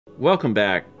Welcome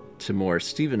back to more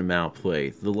Stephen and Mal play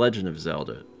The Legend of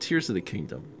Zelda, Tears of the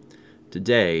Kingdom.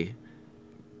 Today,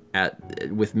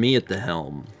 with me at the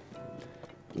helm,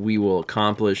 we will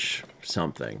accomplish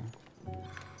something.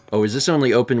 Oh, is this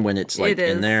only open when it's like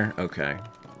in there? Okay.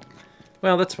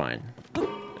 Well, that's fine.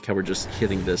 Like how we're just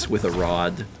hitting this with a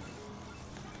rod.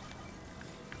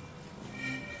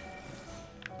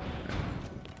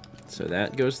 So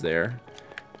that goes there.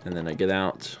 And then I get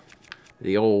out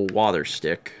the old water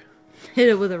stick. Hit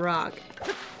it with a rock.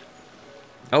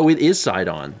 Oh, it is side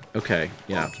on. Okay,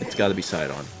 yeah, it's got to be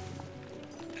side on.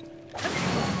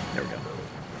 There we go.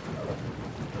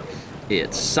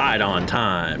 It's side on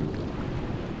time.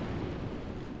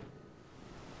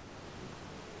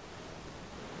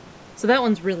 So that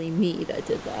one's really me that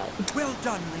did that. Well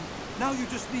done, Link. Now you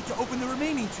just need to open the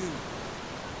remaining two.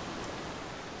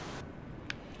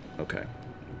 Okay.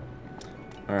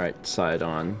 Alright, side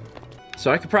on. So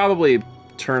I could probably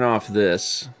turn off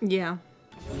this. Yeah.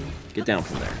 Get down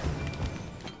from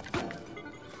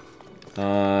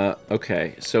there.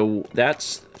 Okay, so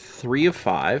that's 3 of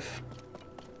 5.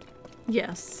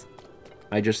 Yes.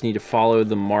 I just need to follow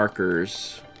the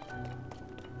markers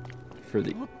for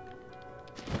the...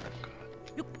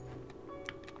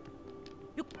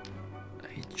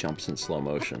 He jumps in slow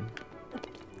motion.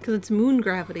 Because it's moon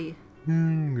gravity.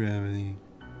 Moon gravity.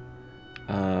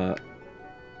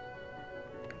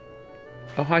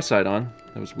 Oh, hi, side on.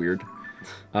 That was weird.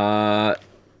 So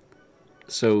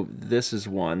this is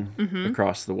one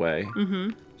across the way.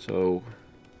 So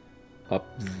up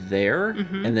there,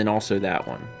 and then also that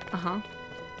one.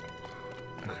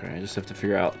 Okay, I just have to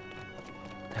figure out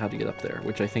how to get up there,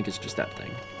 which I think is just that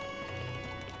thing.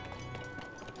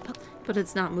 But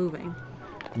it's not moving.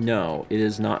 No, it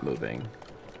is not moving.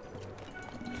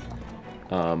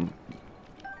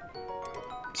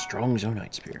 Strong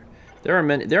Zonite Spear. There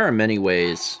are many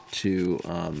ways to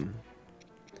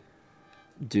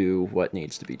do what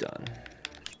needs to be done.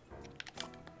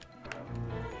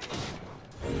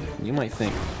 You might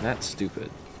think that's stupid,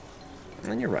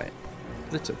 and you're right.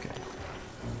 That's okay.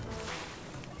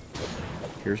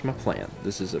 Here's my plan.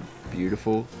 This is a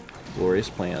beautiful, glorious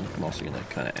plan. I'm also gonna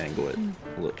kind of angle it.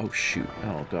 Oh shoot!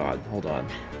 Oh god! Hold on.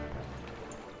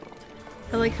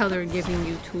 I like how they're giving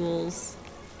you tools.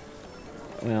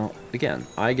 Well, again,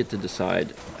 I get to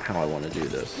decide how I want to do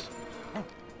this. Oh,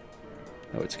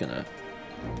 it's gonna...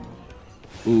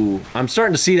 Ooh, I'm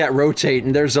starting to see that rotate,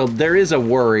 and there is a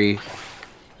worry.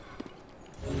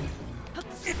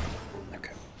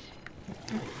 Okay.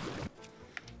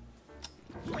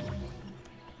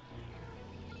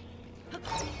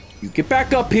 You get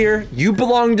back up here. You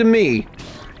belong to me.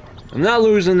 I'm not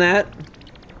losing that.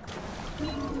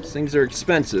 These things are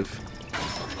expensive.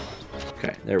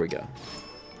 Okay, there we go.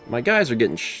 My guys are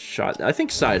getting shot. I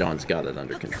think Sidon's got it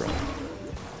under control.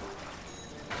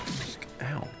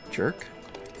 Ow, jerk.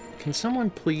 Can someone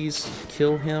please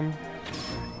kill him?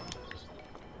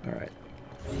 Alright.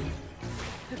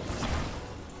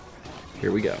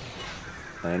 Here we go.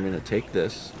 I'm gonna take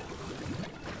this.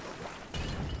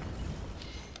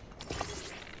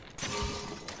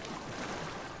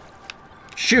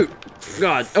 Shoot!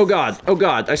 God, oh god, oh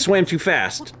god, I swam too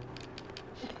fast.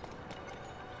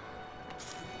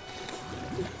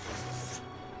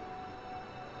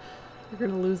 You're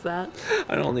gonna lose that.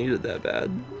 I don't need it that bad.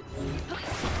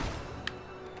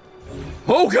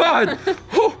 Oh god!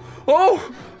 Oh!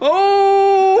 Oh!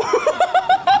 Oh!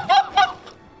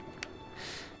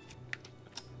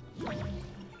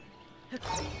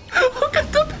 Look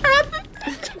at the pen!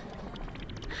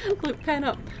 Look, pen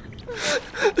up.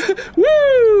 Woo!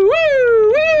 Woo!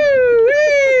 Woo!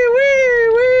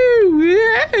 Woo! Woo!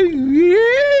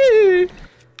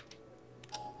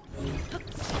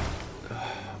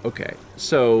 Okay,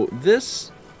 so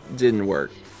this didn't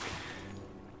work.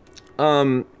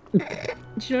 Did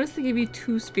you notice they gave you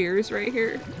 2 spears right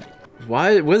here?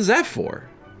 Why? What is that for?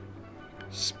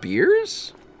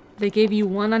 Spears? They gave you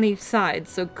 1 on each side,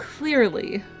 so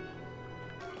clearly.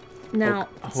 Now,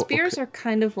 spears are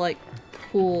kind of like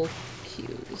pool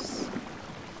cues.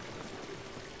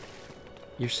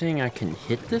 You're saying I can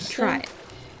hit this Try thing?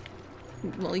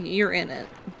 it. Well, you're in it.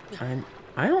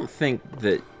 I don't think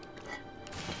that...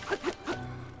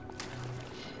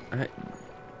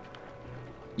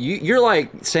 You're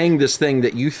like saying this thing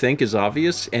that you think is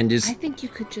obvious and is... I think you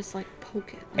could just like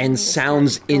poke it. And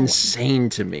sounds insane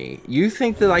to me. You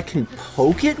think that I can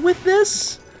poke it with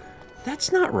this?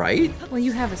 That's not right. Well,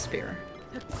 you have a spear.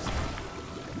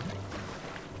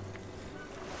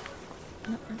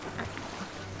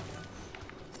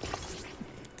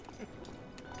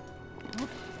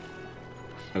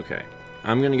 Okay.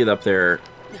 I'm gonna get up there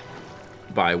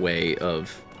by way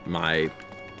of my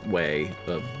way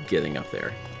of getting up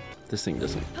there. This thing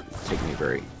doesn't take me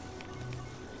very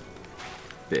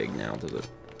big now, does it?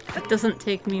 It doesn't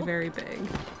take me very big.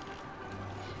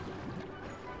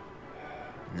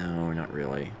 No, not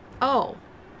really. Oh.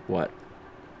 What?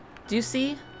 Do you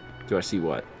see? Do I see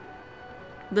what?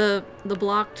 The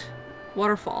blocked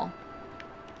waterfall.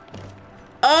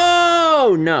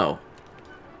 Oh, no.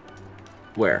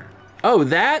 Where? Oh,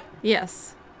 that?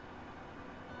 Yes.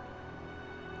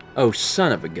 Oh,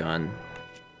 son of a gun.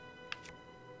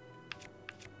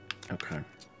 Okay.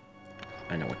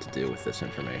 I know what to do with this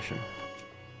information.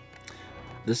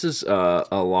 This is a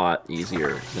lot easier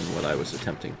than what I was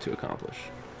attempting to accomplish.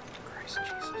 Christ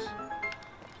Jesus.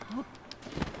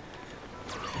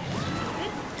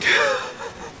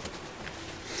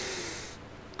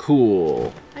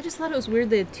 Cool. I just thought it was weird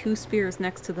they had 2 spears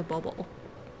next to the bubble.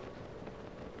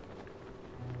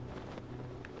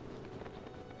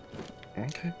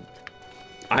 Okay.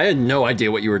 I had no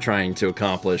idea what you were trying to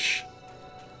accomplish.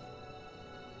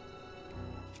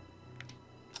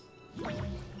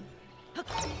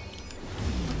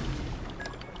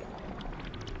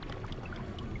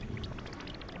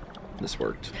 This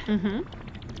worked. Mm-hmm.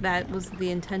 That was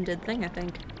the intended thing, I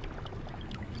think.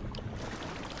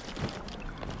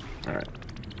 Alright.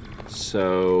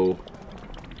 So...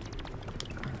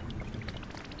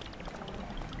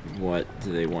 what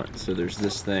do they want? So there's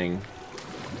this thing,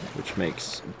 which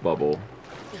makes bubble.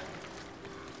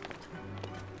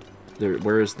 There,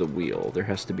 where is the wheel? There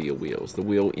has to be a wheel. Is the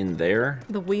wheel in there?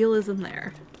 The wheel is in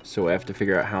there. So I have to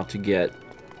figure out how to get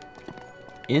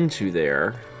into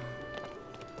there.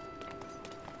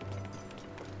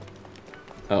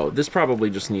 Oh, this probably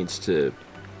just needs to...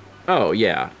 oh,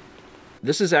 yeah.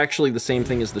 This is actually the same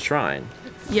thing as the shrine.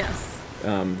 Yes.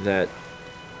 That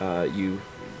you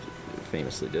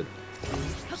famously did.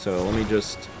 So let me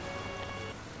just...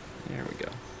 there we go.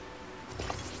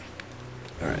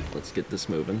 Alright, let's get this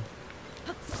moving.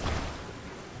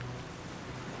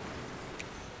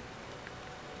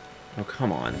 Oh,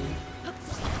 come on.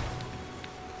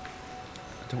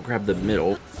 Don't grab the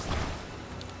middle.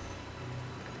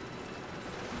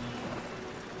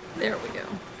 There we go.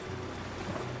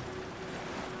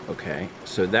 Okay,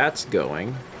 so that's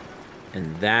going.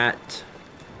 And that...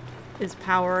 is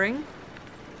powering.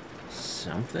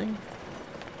 something?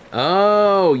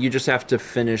 Oh, you just have to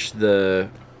finish the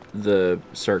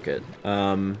circuit.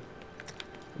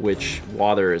 Which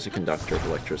water is a conductor of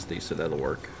electricity, so that'll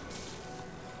work.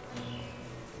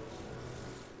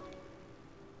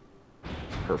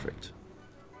 Perfect.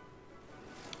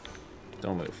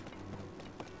 Don't move.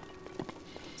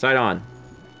 Side on.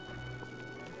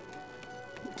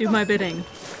 Do my bidding.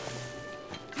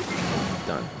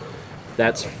 Done.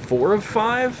 That's 4 of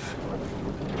 5,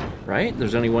 right?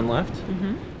 There's only 1 left.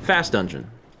 Mm-hmm. Fast dungeon,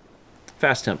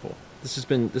 fast temple. This has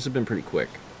been pretty quick,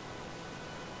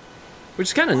 which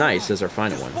is kind of nice as our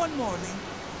final Just one. one more, Link.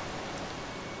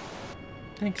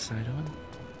 Thanks, Sidon.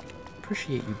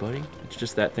 Appreciate you, buddy. It's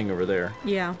just that thing over there.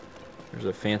 Yeah. There's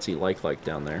a fancy like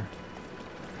down there.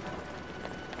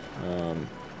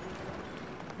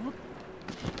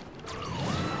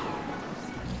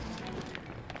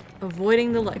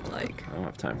 Avoiding the like. I don't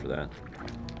have time for that.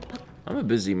 I'm a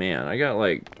busy man. I got,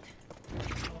 like,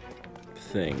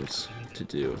 things to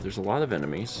do. There's a lot of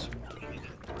enemies.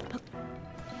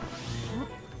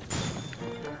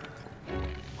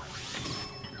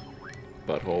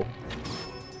 Butthole.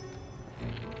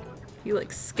 You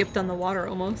like skipped on the water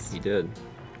almost. He did.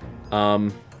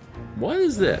 What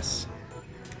is this?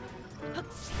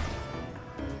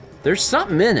 There's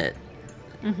something in it.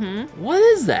 Mm-hmm. What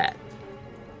is that?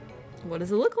 What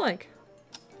does it look like?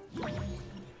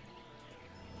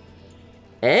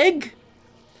 Egg?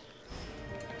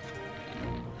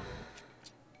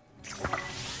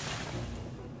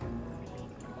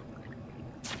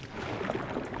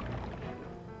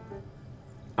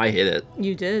 I hit it.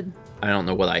 You did. I don't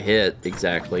know what I hit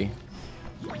exactly.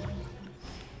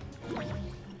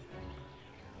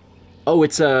 Oh,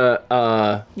 it's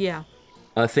a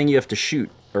thing you have to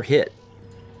shoot or hit,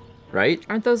 right?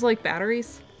 Aren't those like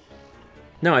batteries?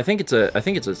 No, I think it's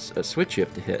a switch you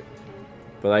have to hit,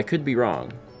 but I could be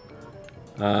wrong.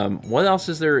 What else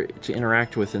is there to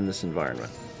interact with in this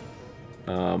environment?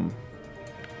 Oh,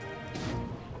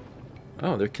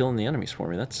 they're killing the enemies for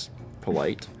me. That's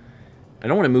polite. I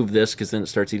don't want to move this because then it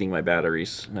starts eating my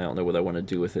batteries, and I don't know what I want to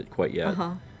do with it quite yet.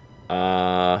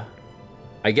 I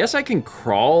guess I can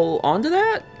crawl onto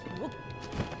that?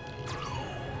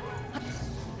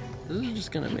 This is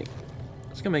just gonna make...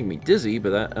 it's gonna make me dizzy,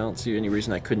 but I don't see any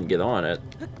reason I couldn't get on it.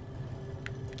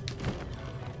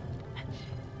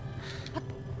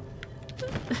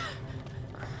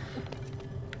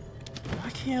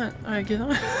 can't I get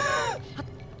on?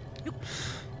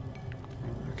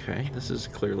 Okay, this is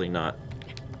clearly not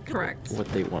Correct. what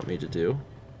they want me to do.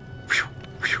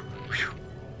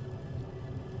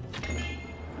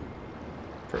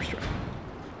 First try.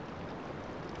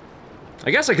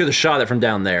 I guess I could have shot it from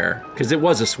down there, because it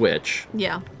was a switch.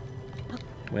 Yeah.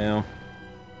 Well,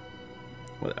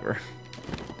 whatever.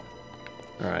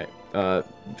 Alright,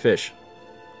 fish.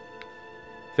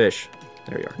 Fish.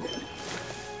 There you are.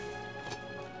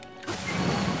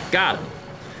 Got it.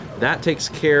 That takes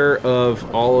care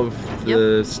of all of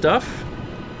the stuff.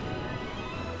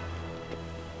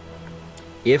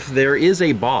 If there is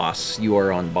a boss, you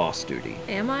are on boss duty.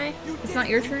 Am I? It's not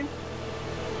your turn?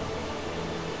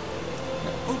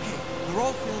 Okay, they're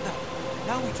all filled up.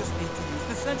 Now we just need to use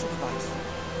the central device.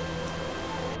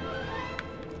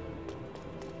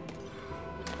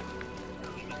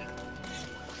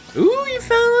 Ooh, you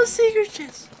found a secret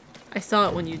chest. I saw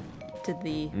it when you did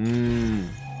the...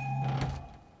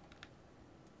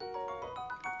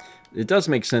 It does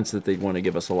make sense that they'd want to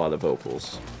give us a lot of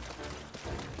vocals.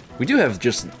 We do have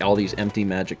just all these empty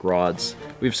magic rods.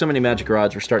 We have so many magic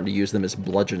rods, we're starting to use them as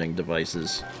bludgeoning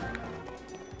devices.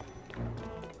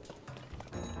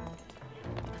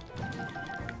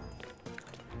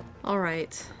 All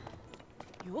right.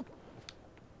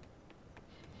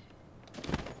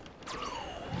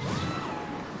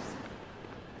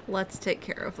 Let's take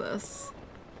care of this.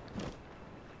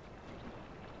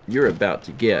 You're about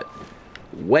to get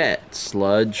wet,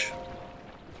 sludge.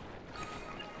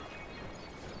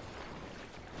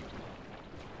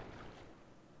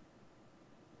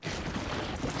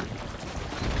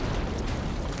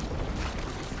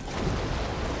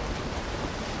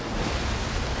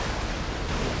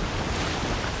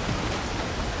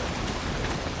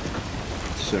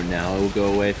 So now it will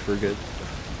go away for good.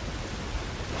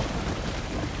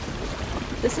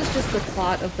 This is just the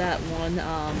plot of that one,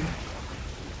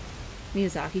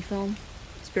 Miyazaki film,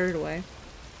 Spirited Away.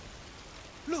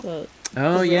 Look, So,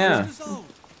 Oh, yeah.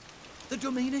 resolved. The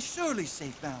domain is surely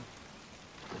safe now.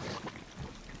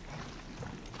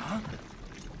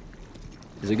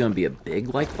 Is it going to be a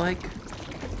big like?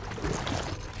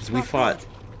 Because we fought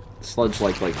sludge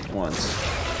like once.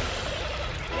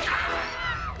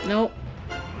 nope.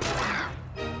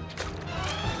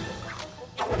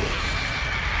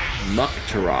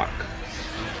 Mucktorok.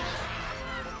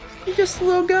 You're just a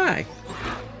little guy.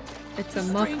 It's a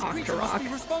Strange creature must be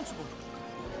Mucktorok. responsible.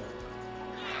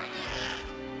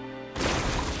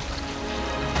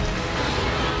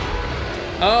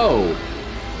 Oh!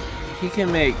 He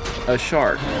can make a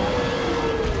shark.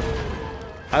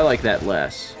 I like that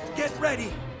less. Get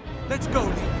ready. Let's go,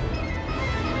 Link.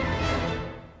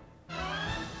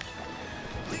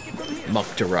 Take it from here.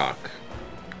 Mucktorok.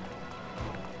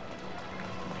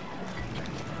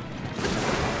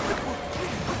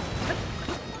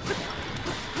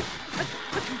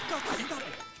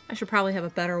 I should probably have a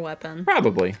better weapon.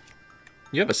 Probably.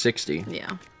 You have a 60. Yeah.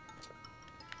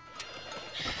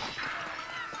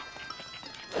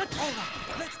 All right,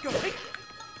 let's go.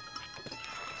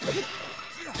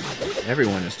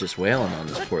 Everyone is just wailing on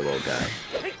this poor little guy.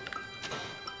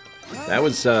 That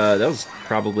was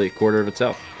probably a quarter of its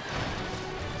health.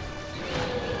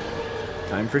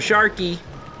 Time for Sharky.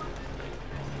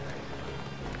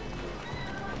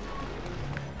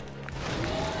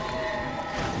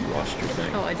 You lost your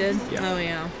thing. Oh, I did? Yeah. Oh,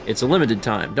 yeah. It's a limited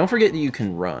time. Don't forget that you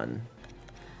can run.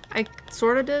 I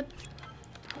sort of did.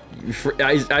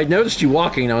 I noticed you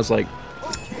walking and I was like,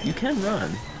 you can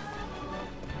run.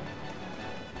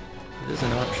 It is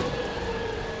an option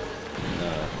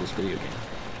in this video game.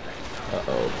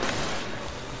 Uh-oh.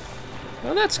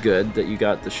 Well, that's good that you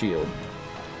got the shield.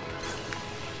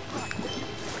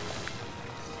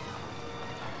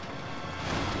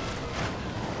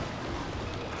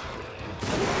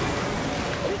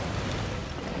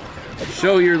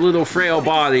 Show your little frail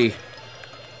body.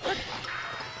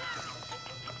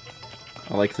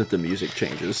 I like that the music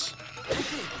changes.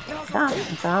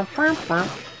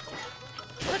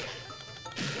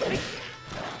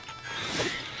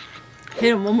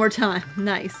 Hit him one more time.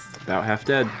 Nice. About half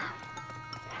dead.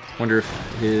 Wonder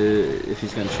if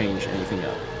he's gonna change anything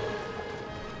up.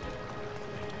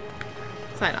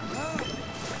 Side on.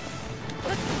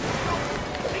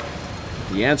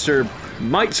 The answer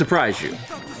might surprise you.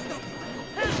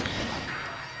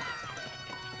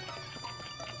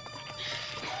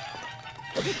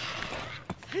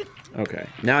 Okay,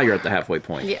 now you're at the halfway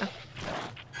point. Yeah.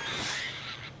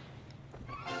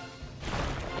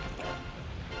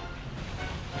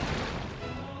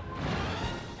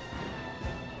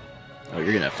 Oh,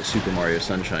 you're gonna have to Super Mario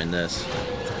Sunshine this.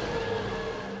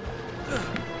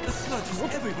 The sludge is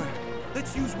everywhere.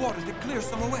 Let's use water to clear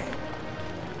some away.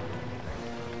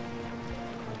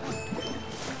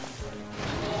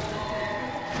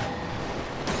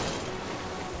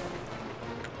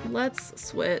 Let's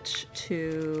switch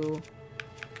to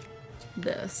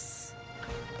this.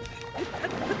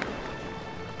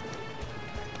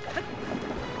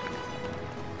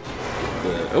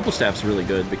 The Opal Staff's really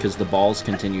good because the balls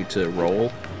continue to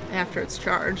roll. After it's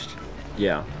charged.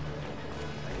 Yeah.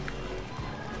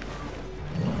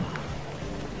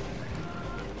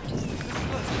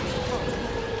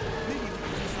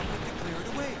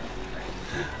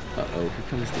 Uh-oh, here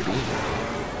comes Diddy.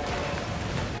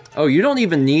 Oh, you don't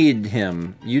even need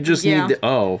him. You just need the...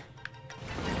 Oh.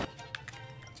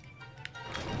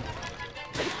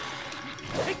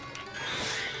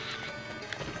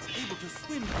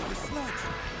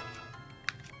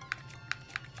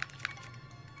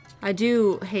 I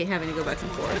do hate having to go back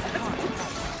and forth.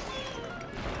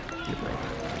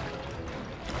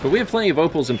 But we have plenty of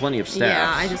opals and plenty of staffs.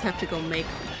 Yeah, I just have to go make...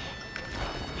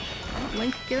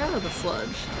 Link, get out of the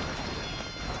sludge.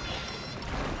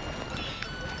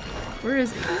 Where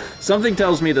is he? Something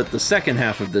tells me that the second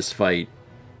half of this fight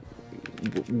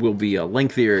will be a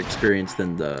lengthier experience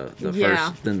than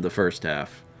the first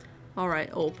half. All right,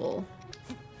 opal.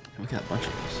 We got a bunch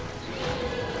of these.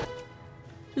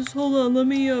 Just hold on, let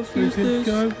me fuse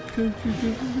this.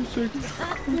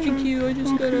 Thank you, I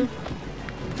just gotta...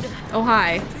 Oh,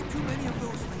 hi.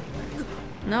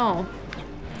 No.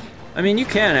 I mean, you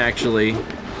can actually.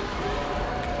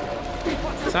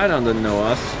 Sidon didn't know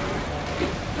us.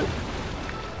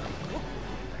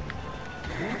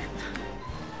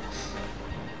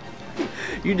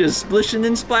 You just splishing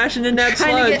and splashing in that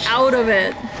sludge. Trying to get out of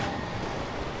it.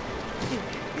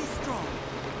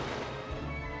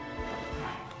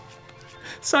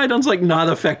 Sidon's like not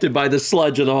affected by the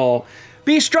sludge at all.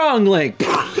 Be strong, Link.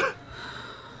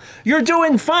 You're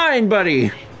doing fine,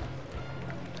 buddy.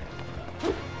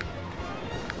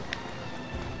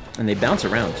 And they bounce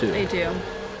around too. They do.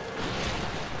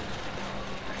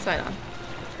 Sidon.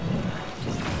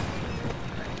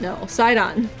 No,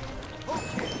 Sidon.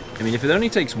 I mean, if it only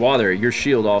takes water, your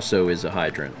shield also is a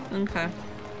hydrant. Okay.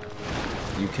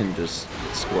 You can just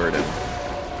squirt him.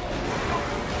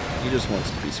 He just wants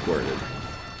to be squirted.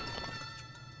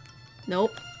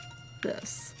 Nope.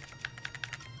 This.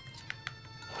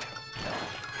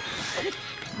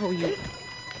 Oh, you...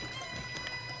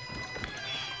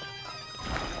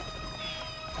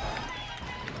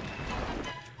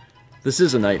 This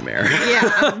is a nightmare.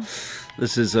 Yeah.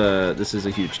 This is a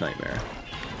huge nightmare.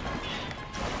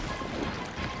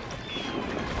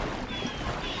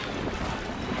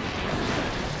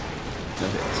 No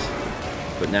hits.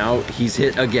 But now he's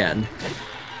hit again.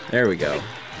 There we go.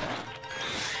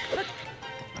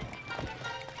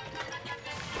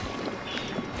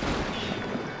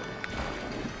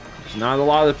 There's not a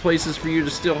lot of places for you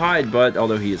to still hide, but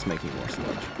although he is making more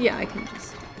sludge. Yeah, I can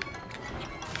just...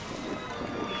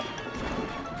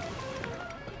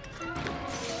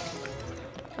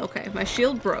 Okay, my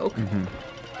shield broke.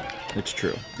 Mm-hmm. It's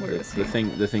true. Where is he?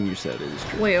 The thing you said is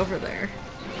true. Way over there.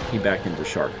 He backed into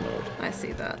shark mode. I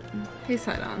see that. Hey,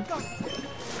 Sidon.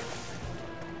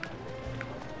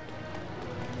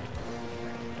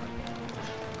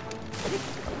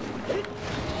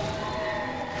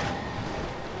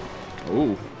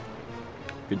 Ooh.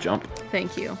 Good jump.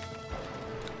 Thank you.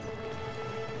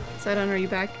 Sidon, are you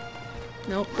back?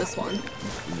 Nope, this one.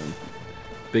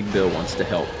 Big Bill wants to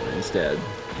help instead.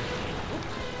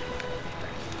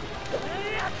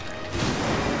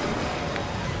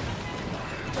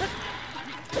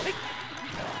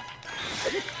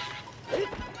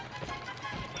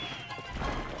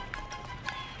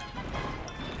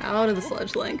 Out of the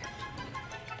sludge, Link.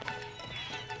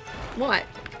 What?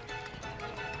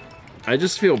 I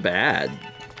just feel bad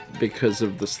because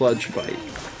of the sludge fight.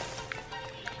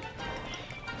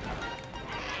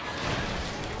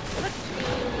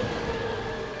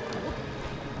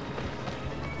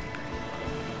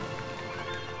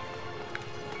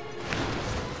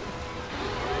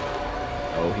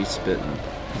 Oh, he's spitting.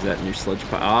 Is that new sludge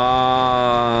pile?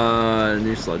 Ah,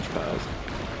 new sludge piles.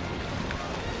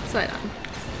 Sidon.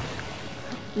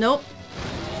 Nope.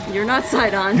 You're not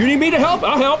Sidon. You need me to help?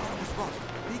 I'll help.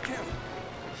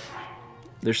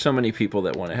 There's so many people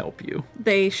that want to help you.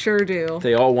 They sure do.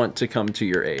 They all want to come to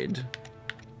your aid.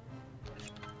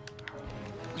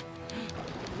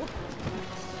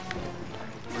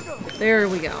 There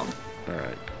we go.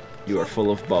 Alright. You are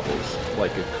full of bubbles,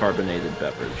 like a carbonated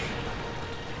beverage.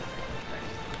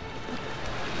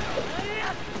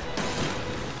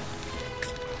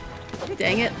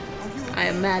 Dang it. I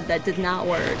am mad that did not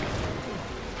work.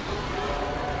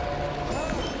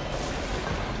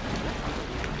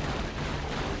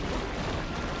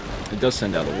 does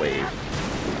send out a wave.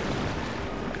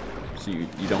 So you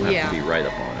don't have to be right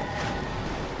up on it.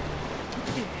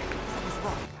 That was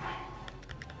rough.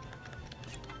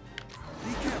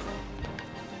 Be careful.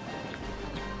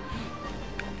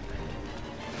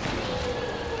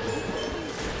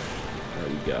 Oh,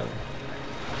 you got it.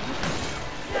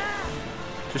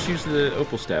 Just use the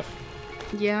opal staff.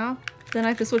 Yeah. Then I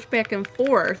have to switch back and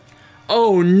forth.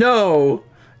 Oh no!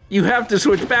 You have to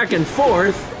switch back and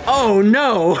forth. Oh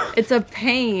no! It's a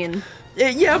pain.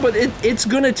 Yeah, but it's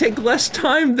gonna take less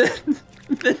time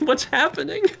than what's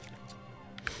happening.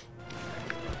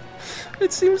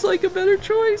 It seems like a better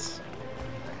choice.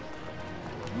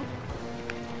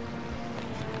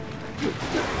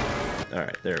 All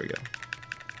right, there we go.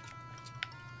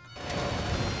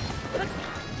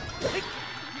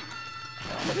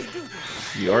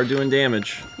 You are doing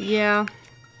damage. Yeah.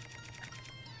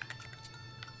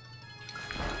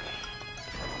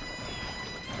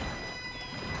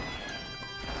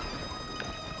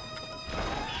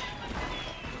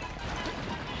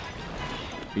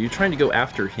 Are you trying to go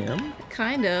after him?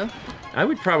 Kinda. I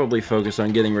would probably focus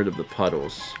on getting rid of the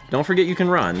puddles. Don't forget you can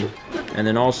run. And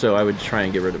then also I would try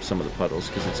and get rid of some of the puddles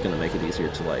because it's going to make it easier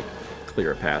to, like,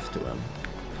 clear a path to him.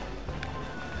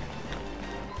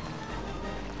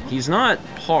 He's not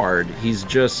hard, he's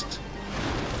just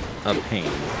a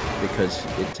pain because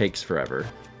it takes forever.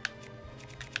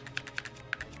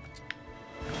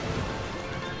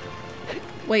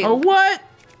 Wait. Oh, what?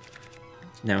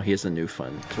 Now he has a new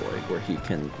fun toy where he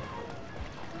can...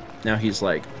 Now he's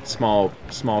like small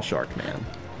shark man.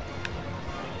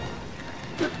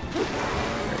 There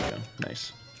you go.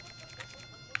 Nice.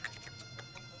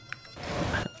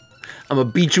 I'm gonna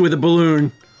beat you with a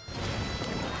balloon.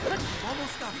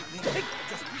 Almost got it, Link.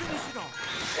 Just finish it off.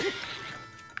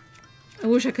 I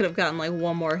wish I could have gotten like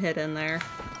one more hit in there.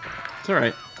 It's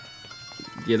alright.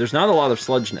 Yeah, there's not a lot of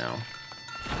sludge now.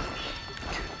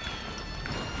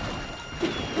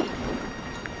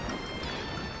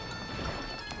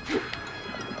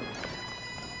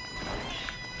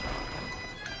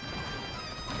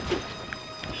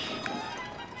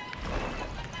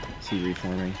 Is he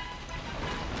reforming?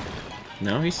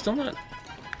 No, he's still not.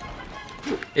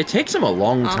 It takes him a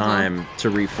long time to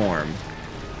reform.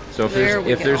 So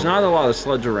if there's not a lot of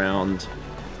sludge around,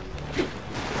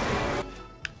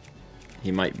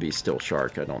 he might be still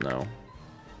shark, I don't know.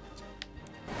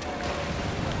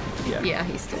 Yeah. Yeah,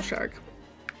 he's still shark.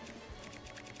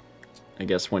 I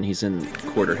guess when he's in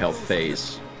quarter health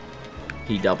phase,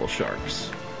 he double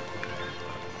sharks.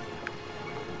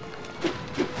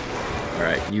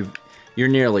 Alright, you're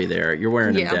nearly there. You're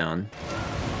wearing him down.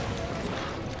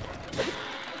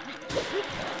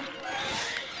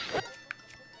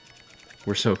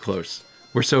 We're so close.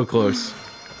 We're so close.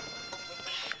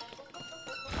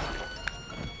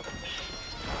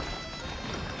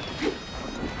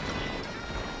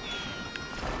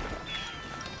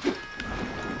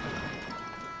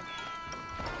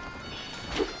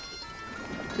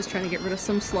 Just trying to get rid of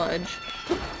some sludge.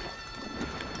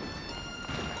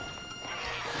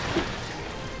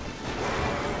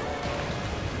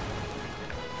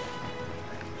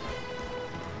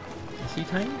 Is he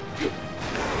tiny?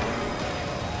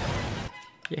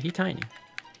 Yeah, he tiny.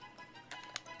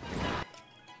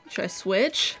 Should I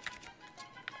switch?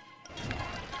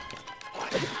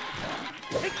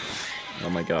 Oh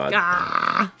my god.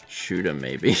 Ah! Shoot him,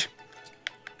 maybe.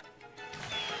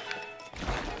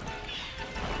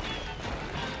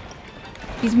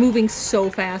 He's moving so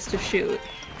fast to shoot.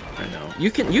 I know.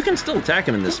 You can still attack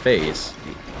him in this phase.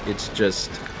 It's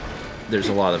just there's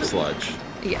a lot of sludge.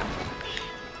 Yeah.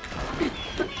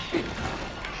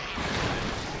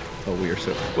 Oh, we are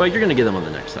so... Well, you're gonna get them on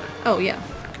the next time. Oh, yeah.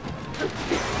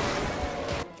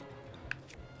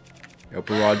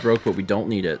 Upper rod broke, but we don't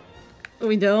need it.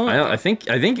 We don't? I think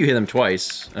you hit him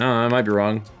twice. I don't know, I might be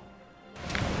wrong.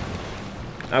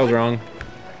 I was wrong.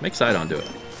 Make Sidon do it.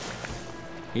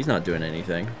 He's not doing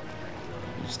anything.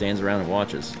 He just stands around and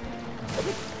watches.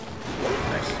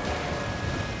 Nice.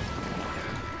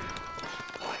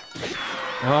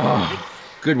 Oh,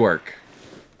 good work.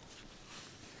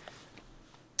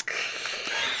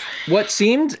 What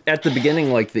seemed at the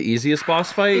beginning like the easiest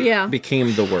boss fight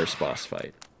became the worst boss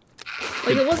fight.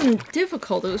 Like, it wasn't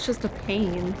difficult, it was just a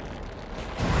pain.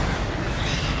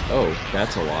 Oh,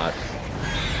 that's a lot.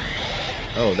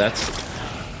 Oh, that's...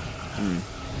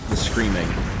 the screaming.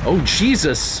 Oh,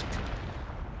 Jesus!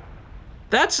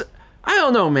 That's... I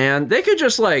don't know, man. They could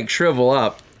just, like, shrivel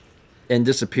up and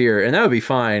disappear, and that would be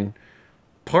fine.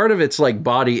 Part of its, like,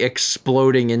 body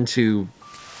exploding into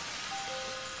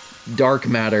dark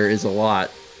matter is a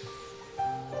lot.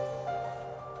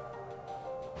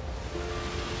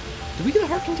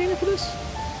 container for this?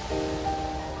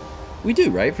 We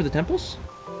do, right? For the temples?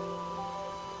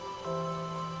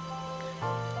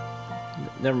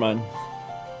 Never mind.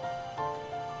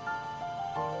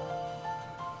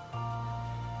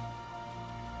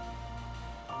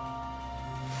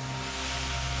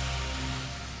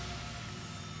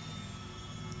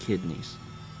 Kidneys.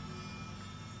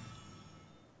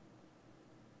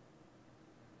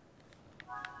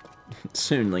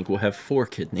 Soon, Link will have 4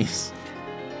 kidneys.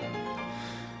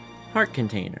 Heart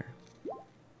container.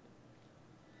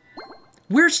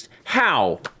 Where's...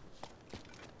 How?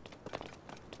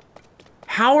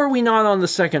 How are we not on the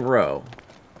second row?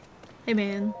 Hey,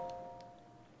 man.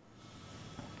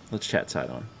 Let's chat side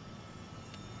on.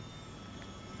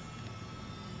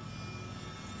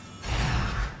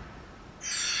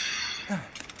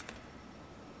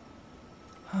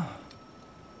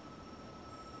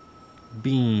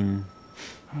 Bean.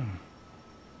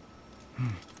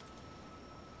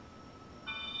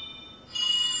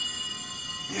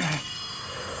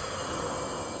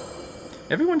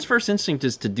 Everyone's first instinct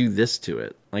is to do this to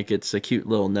it, like it's a cute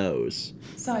little nose.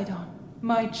 Sidon,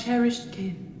 my cherished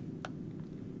kin.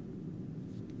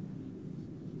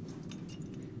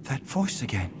 That voice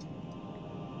again.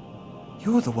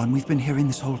 You're the one we've been hearing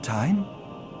this whole time?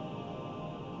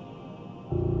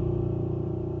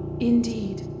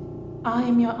 Indeed. I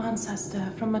am your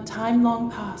ancestor from a time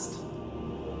long past.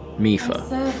 Mifa. I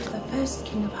served the first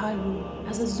king of Hyrule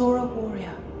as a Zora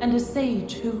warrior and a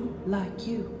sage who, like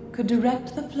you, could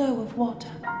direct the flow of water.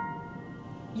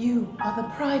 You are the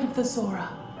pride of the Zora.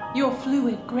 Your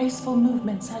fluid, graceful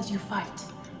movements as you fight.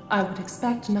 I would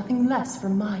expect nothing less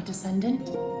from my descendant.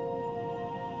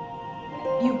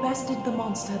 You bested the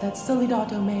monster that sullied our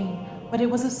domain, but it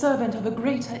was a servant of a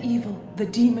greater evil, the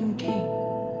Demon King.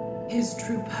 His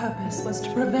true purpose was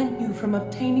to prevent you from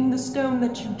obtaining the stone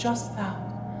that you just found.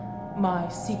 My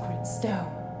secret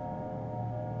stone.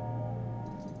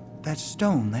 That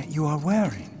stone that you are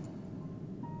wearing?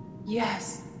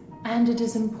 Yes, and it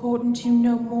is important you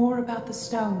know more about the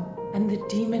stone and the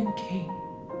Demon King.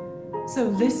 So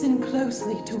listen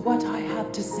closely to what I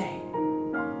have to say.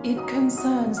 It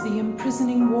concerns the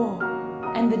imprisoning war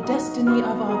and the destiny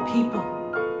of our people.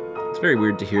 It's very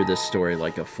weird to hear this story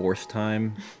like a 4th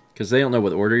time, because they don't know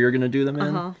what order you're going to do them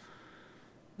in.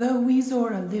 Though we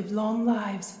Zora live long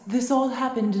lives, this all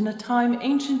happened in a time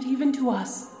ancient even to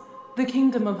us. The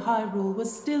kingdom of Hyrule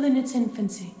was still in its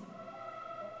infancy.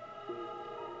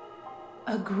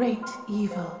 A great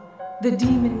evil, the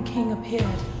Demon King,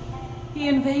 appeared. He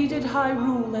invaded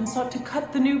Hyrule and sought to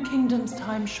cut the new kingdom's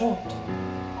time short.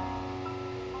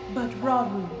 But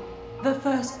Rauru, the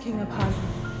first king of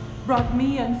Hyrule, brought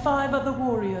me and 5 other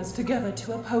warriors together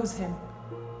to oppose him.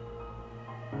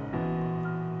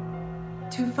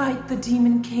 To fight the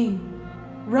Demon King,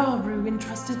 Rauru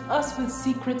entrusted us with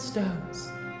secret stones.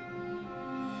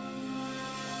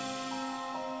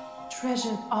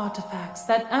 Treasured artifacts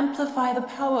that amplify the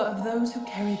power of those who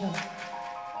carry them.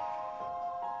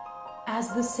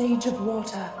 As the Sage of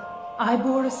Water, I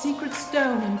bore a secret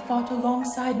stone and fought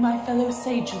alongside my fellow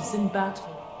sages in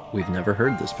battle. We've never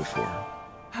heard this before.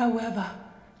 However,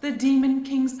 the Demon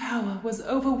King's power was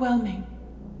overwhelming.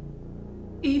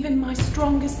 Even my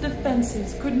strongest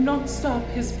defenses could not stop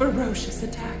his ferocious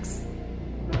attacks.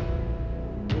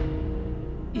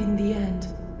 In the end,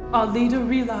 our leader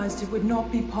realized it would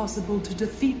not be possible to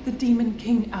defeat the Demon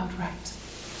King outright.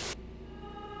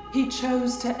 He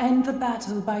chose to end the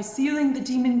battle by sealing the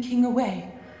Demon King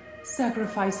away,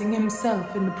 sacrificing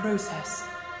himself in the process.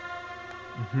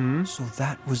 So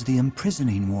that was the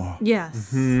imprisoning war.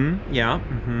 Yes. Yeah.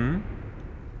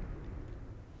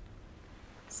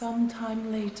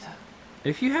 Sometime later,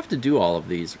 If you have to do all of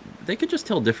these, they could just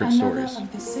tell different another stories.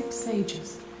 of the 6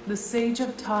 sages, the Sage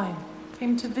of Time,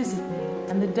 came to visit me,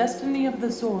 and the destiny of the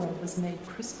Zora was made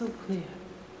crystal clear.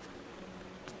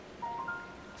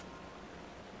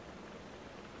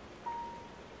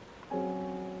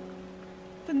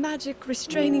 The magic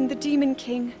restraining the Demon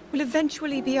King will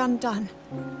eventually be undone.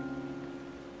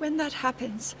 When that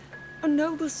happens, a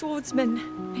noble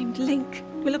swordsman named Link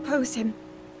will oppose him.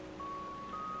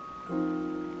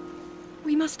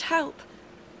 We must help.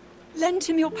 Lend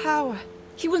him your power.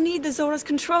 He will need the Zora's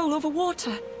control over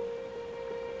water.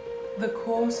 The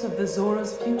course of the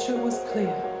Zora's future was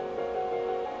clear.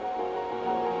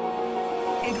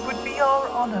 It would be our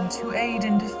honor to aid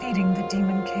in defeating the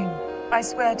Demon King. I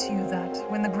swear to you that,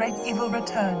 when the great evil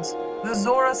returns, the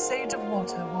Zora Sage of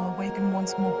Water will awaken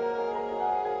once more.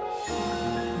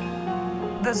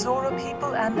 The Zora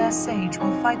people and their sage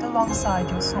will fight alongside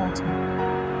your swordsman.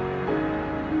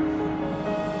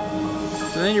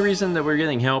 So the only reason that we're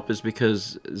getting help is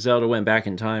because Zelda went back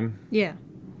in time? Yeah.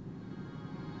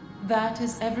 That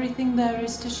is everything there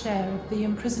is to share of the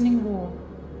imprisoning war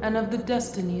and of the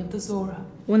destiny of the Zora.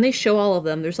 When they show all of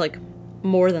them, there's like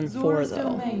more than 4 Zora's though.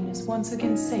 domain is once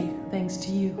again safe thanks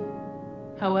to you.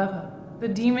 However, the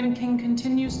Demon King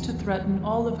continues to threaten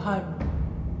all of Hyrule.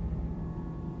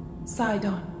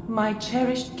 Sidon, my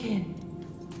cherished kin,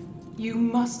 you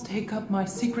must take up my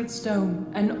secret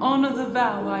stone and honor the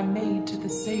vow I made to the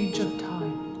Sage of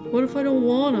Time. What if I don't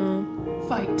wanna?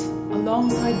 Fight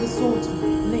alongside the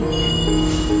swordsman, Link.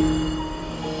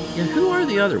 Yeah, who are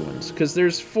the other ones? Because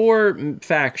there's 4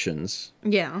 factions.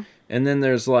 Yeah. And then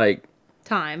there's like...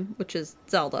 Time, which is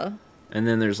Zelda. And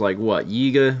then there's like, what,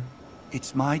 Yiga?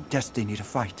 It's my destiny to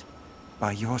fight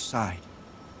by your side.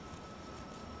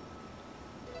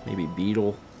 Maybe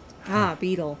Beetle? Ah,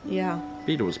 Beetle. Yeah.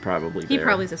 Beetle was probably He there.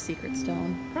 probably has a secret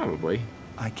stone. Probably.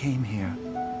 I came here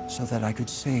so that I could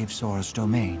save Zora's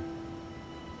domain.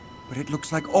 But it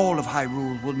looks like all of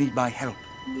Hyrule will need my help.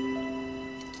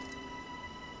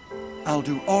 I'll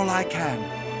do all I can,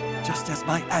 just as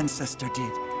my ancestor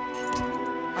did.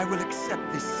 I will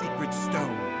accept this secret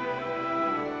stone.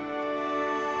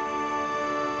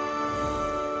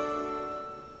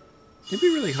 It'd be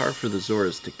really hard for the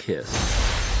Zoras to kiss.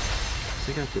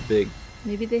 They got the big...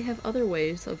 Maybe they have other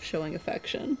ways of showing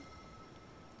affection.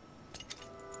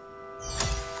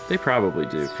 They probably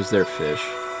do, because they're fish.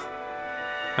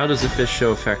 How does a fish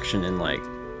show affection in, like,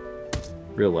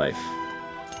 real life?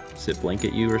 Does it blink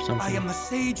at you or something? I am the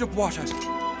Sage of Water.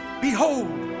 Behold,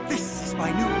 this is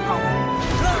my new power.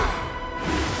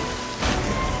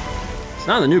 It's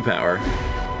not the new power.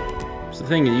 It's the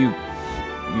thing that you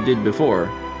did before.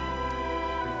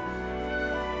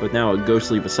 But now a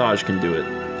ghostly visage can do it.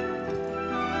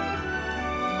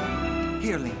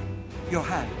 Here, Link, your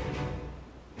hand.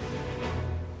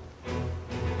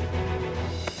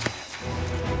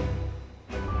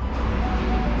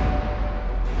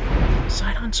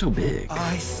 Sidon's so big.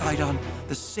 I, Sidon,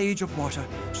 the Sage of Water,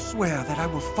 swear that I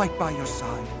will fight by your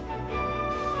side.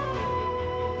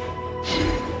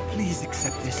 Please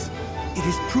accept this. It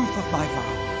is proof of my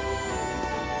vow.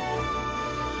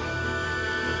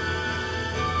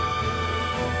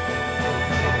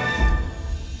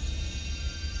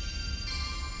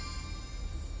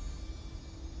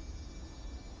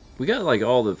 We got, like,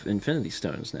 all the Infinity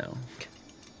Stones now.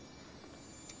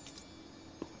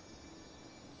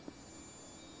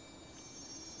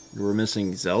 We're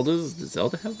missing Zelda's? Does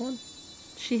Zelda have one?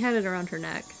 She had it around her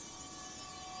neck.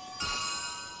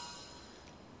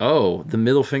 Oh, the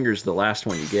middle finger's the last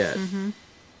one you get. Mm-hmm.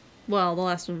 Well, the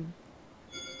last one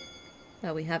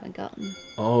that we haven't gotten.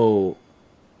 Oh.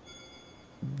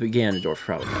 But Ganondorf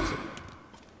probably has it.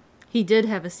 He did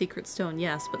have a secret stone,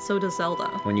 yes, but so does Zelda.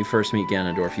 When you first meet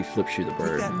Ganondorf, he flips you the With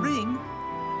bird. that ring,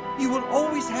 you will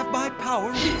always have my power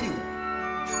with you.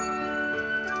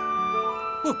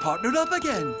 We're partnered up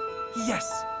again.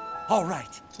 Yes. All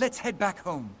right, let's head back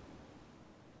home.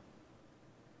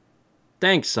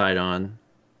 Thanks, Sidon.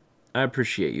 I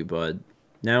appreciate you, bud.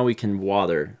 Now we can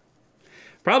water.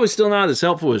 Probably still not as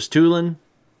helpful as Tulin.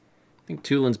 I think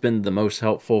Tulin's been the most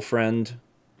helpful friend.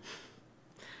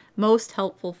 Most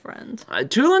helpful friend.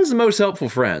 Tulin's the most helpful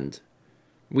friend.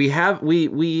 We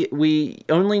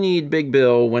only need Big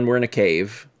Bill when we're in a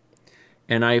cave.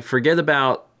 And I forget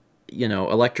about, you know,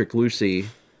 Electric Lucy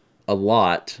a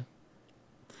lot.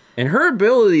 And her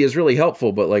ability is really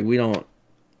helpful, but, like, we don't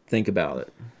think about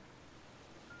it.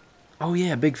 Oh,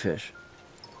 yeah, Big Fish.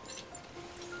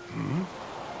 Hmm?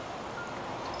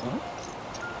 Huh?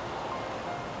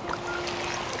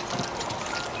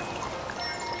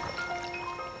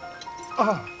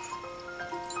 Oh.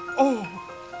 Oh.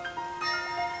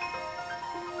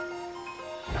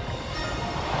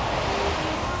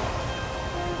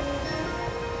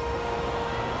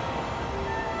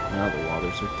 Now the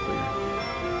waters are clear.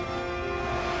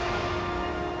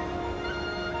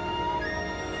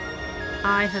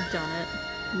 I have done it.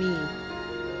 Me.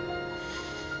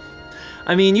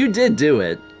 I mean, you did do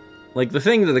it. Like, the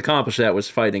thing that accomplished that was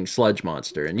fighting Sludge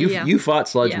Monster. And you fought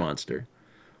Sludge Monster.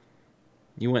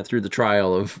 You went through the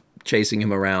trial of chasing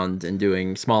him around and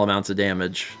doing small amounts of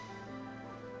damage.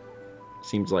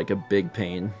 Seems like a big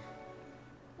pain.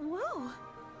 Whoa.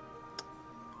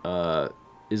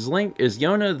 Is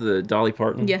Yona the Dolly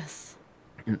Parton? Yes.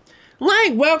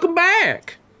 Link, welcome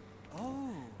back! Oh.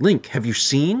 Link, have you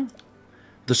seen?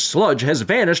 The sludge has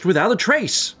vanished without a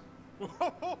trace.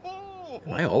 Am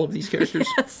I all of these characters?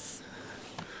 Yes.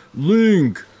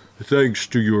 Link, thanks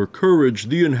to your courage,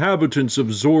 the inhabitants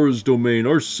of Zora's domain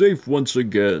are safe once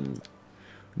again.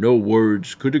 No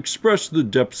words could express the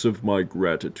depths of my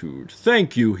gratitude.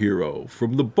 Thank you, hero.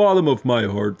 From the bottom of my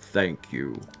heart, thank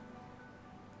you.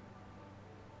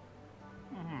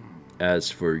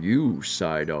 As for you,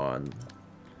 Sidon,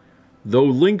 though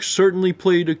Link certainly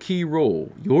played a key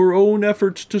role, your own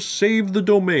efforts to save the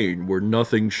domain were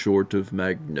nothing short of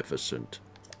magnificent.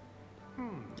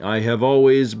 I have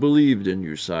always believed in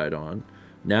you, Sidon.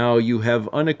 Now you have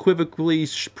unequivocally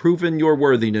proven your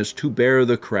worthiness to bear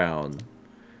the crown.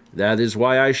 That is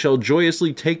why I shall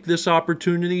joyously take this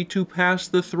opportunity to pass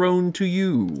the throne to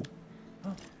you.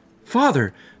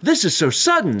 Father, this is so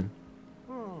sudden!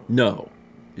 No,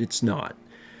 it's not.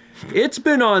 It's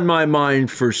been on my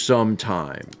mind for some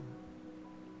time.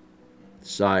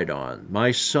 Sidon,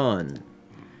 my son,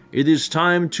 it is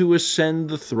time to ascend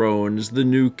the throne as the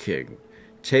new king.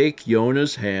 Take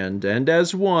Yona's hand, and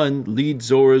as one, lead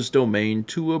Zora's domain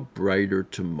to a brighter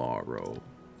tomorrow.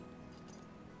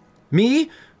 Me?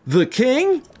 The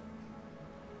king?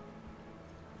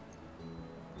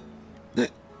 You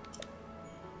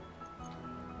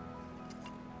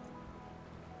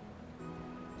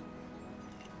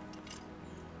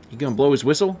gonna blow his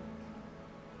whistle?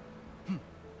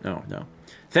 No, no.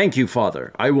 Thank you,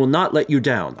 Father. I will not let you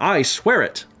down. I swear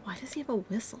it. Why does he have a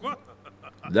whistle?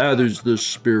 That is the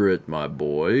spirit, my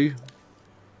boy.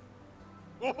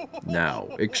 Now,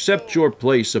 accept your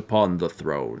place upon the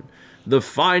throne. The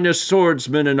finest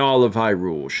swordsman in all of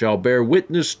Hyrule shall bear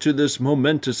witness to this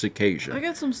momentous occasion. I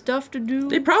got some stuff to do.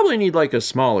 They probably need, like, a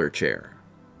smaller chair.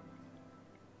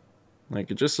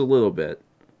 Like, just a little bit.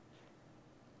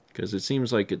 Because it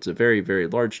seems like it's a very, very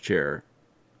large chair.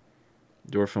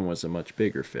 Dorphin was a much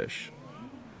bigger fish.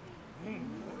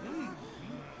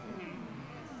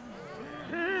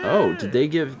 Oh, did they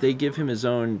give him his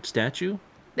own statue?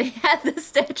 They had the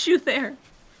statue there.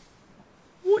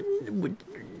 What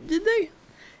did they?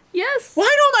 Yes.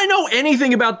 Why don't I know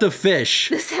anything about the fish?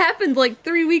 This happened like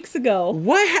 3 weeks ago.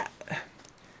 What?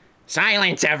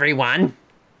 Silence, everyone.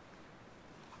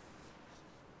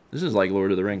 This is like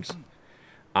Lord of the Rings.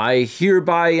 I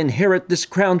hereby inherit this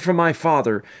crown from my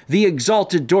father, the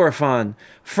exalted Dorphin.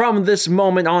 From this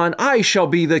moment on, I shall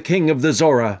be the king of the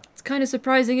Zora. It's kind of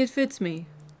surprising it fits me.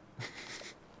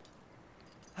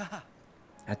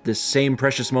 At this same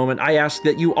precious moment, I ask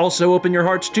that you also open your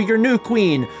hearts to your new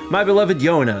queen, my beloved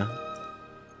Yona.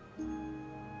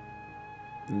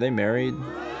 Are they married?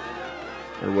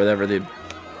 Or whatever the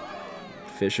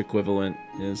fish equivalent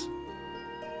is.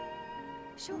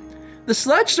 Sure. The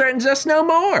sludge threatens us no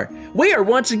more. We are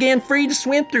once again free to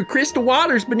swim through crystal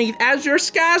waters beneath azure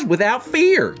skies without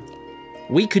fear.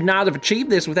 We could not have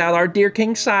achieved this without our dear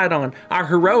King Sidon, our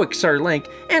heroic Sir Link,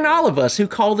 and all of us who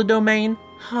call the domain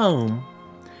home.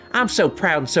 I'm so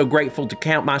proud and so grateful to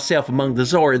count myself among the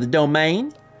Zora of the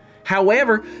domain.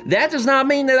 However, that does not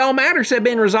mean that all matters have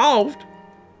been resolved.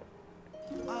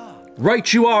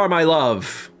 Right you are, my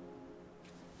love.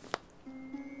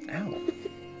 Ow.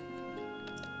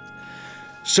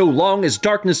 So long as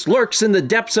darkness lurks in the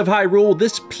depths of Hyrule,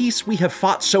 this peace we have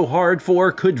fought so hard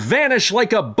for could vanish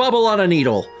like a bubble on a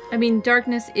needle. I mean,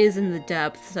 darkness is in the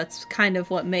depths. That's kind of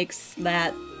what makes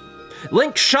that...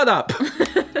 Link, shut up!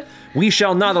 We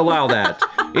shall not allow that.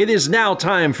 It is now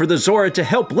time for the Zora to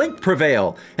help Link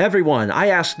prevail. Everyone, I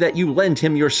ask that you lend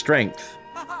him your strength.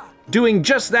 Doing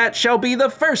just that shall be the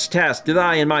first task that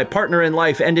I and my partner in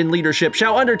life and in leadership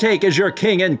shall undertake as your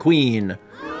king and queen.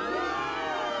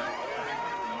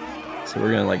 So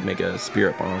we're gonna, like, make a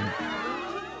spirit bomb.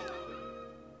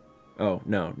 Oh,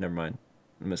 no, never mind.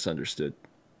 I misunderstood.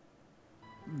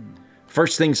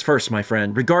 First things first, my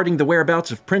friend, regarding the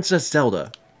whereabouts of Princess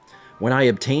Zelda. When I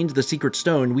obtained the secret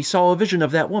stone, we saw a vision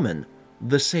of that woman,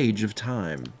 the Sage of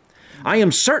Time. I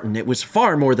am certain it was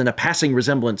far more than a passing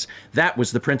resemblance. That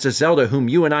was the Princess Zelda whom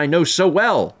you and I know so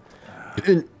well.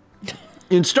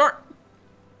 In stark...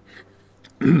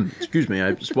 Excuse me,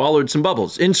 I swallowed some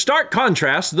bubbles. In stark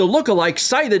contrast, the look-alike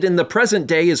sighted in the present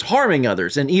day is harming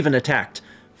others and even attacked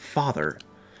Father.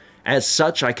 As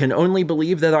such, I can only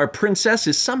believe that our princess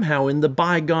is somehow in the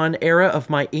bygone era of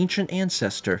my ancient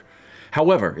ancestor.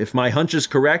 However, if my hunch is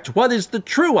correct, what is the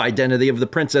true identity of the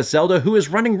Princess Zelda who is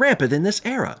running rampant in this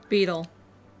era? Beetle.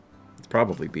 It's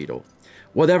probably Beetle.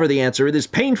 Whatever the answer, it is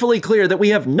painfully clear that we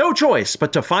have no choice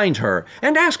but to find her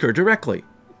and ask her directly.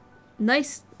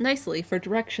 Nicely for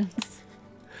directions.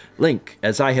 Link,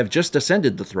 as I have just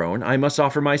ascended the throne, I must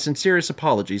offer my sincerest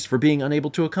apologies for being unable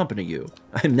to accompany you.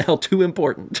 I am now too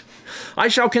important. I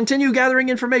shall continue gathering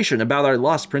information about our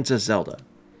lost Princess Zelda.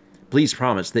 Please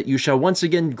promise that you shall once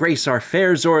again grace our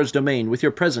fair Zora's domain with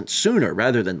your presence sooner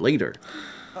rather than later.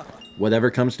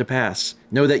 Whatever comes to pass,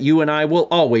 know that you and I will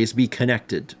always be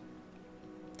connected.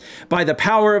 By the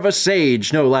power of a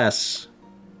sage, no less.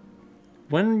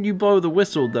 When you blow the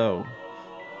whistle, though.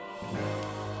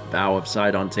 Bow of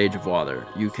Sidon, Sage of Water.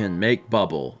 You can make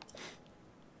bubble.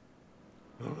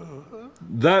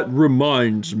 That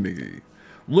reminds me.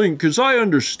 Link, as I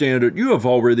understand it, you have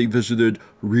already visited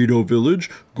Rito Village,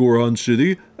 Goron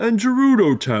City, and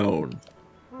Gerudo Town.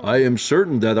 I am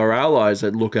certain that our allies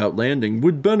at Lookout Landing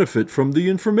would benefit from the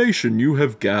information you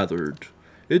have gathered.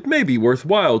 It may be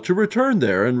worthwhile to return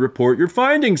there and report your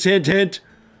findings, hint hint!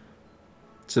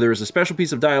 So there is a special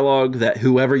piece of dialogue that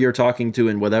whoever you're talking to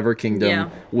in whatever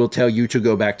kingdom will tell you to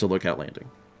go back to Lookout Landing.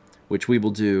 Which we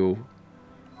will do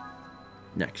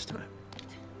next time.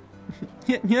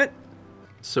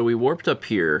 So we warped up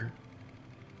here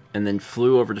and then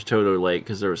flew over to Toto Lake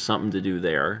because there was something to do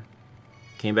there.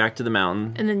 Came back to the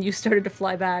mountain. And then you started to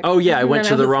fly back. Oh yeah, I went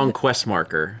to the wrong quest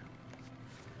marker.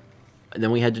 And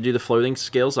then we had to do the floating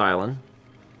Scales Island.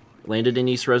 Landed in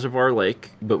East Reservoir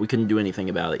Lake, but we couldn't do anything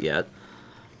about it yet.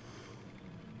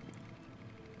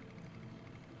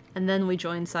 And then we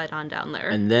joined Sidon down there.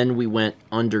 And then we went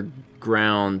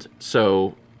underground,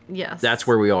 so yes, that's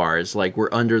where we are. It's like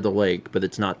we're under the lake, but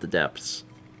it's not the depths.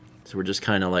 So we're just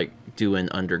kind of like doing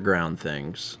underground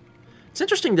things. It's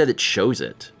interesting that it shows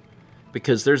it,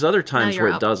 because there's other times where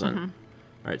it doesn't. All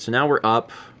right, so now we're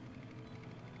up.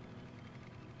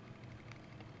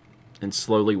 And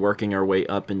slowly working our way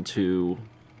up into...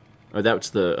 Oh, that's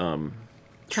the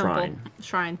shrine.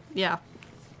 Shrine, yeah.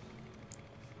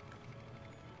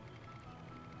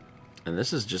 And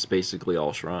this is just basically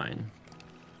all shrine.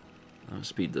 I'll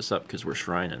speed this up because we're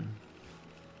shrining.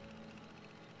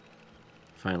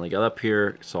 Finally got up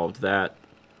here, solved that.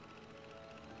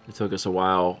 It took us a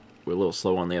while. We're a little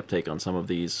slow on the uptake on some of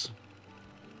these.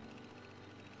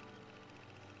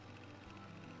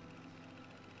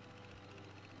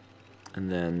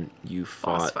 And then you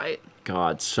fought... Boss fight.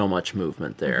 God, so much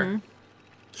movement there.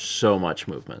 So much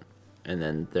movement. And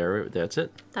then that's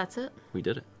it. That's it. We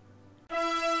did it.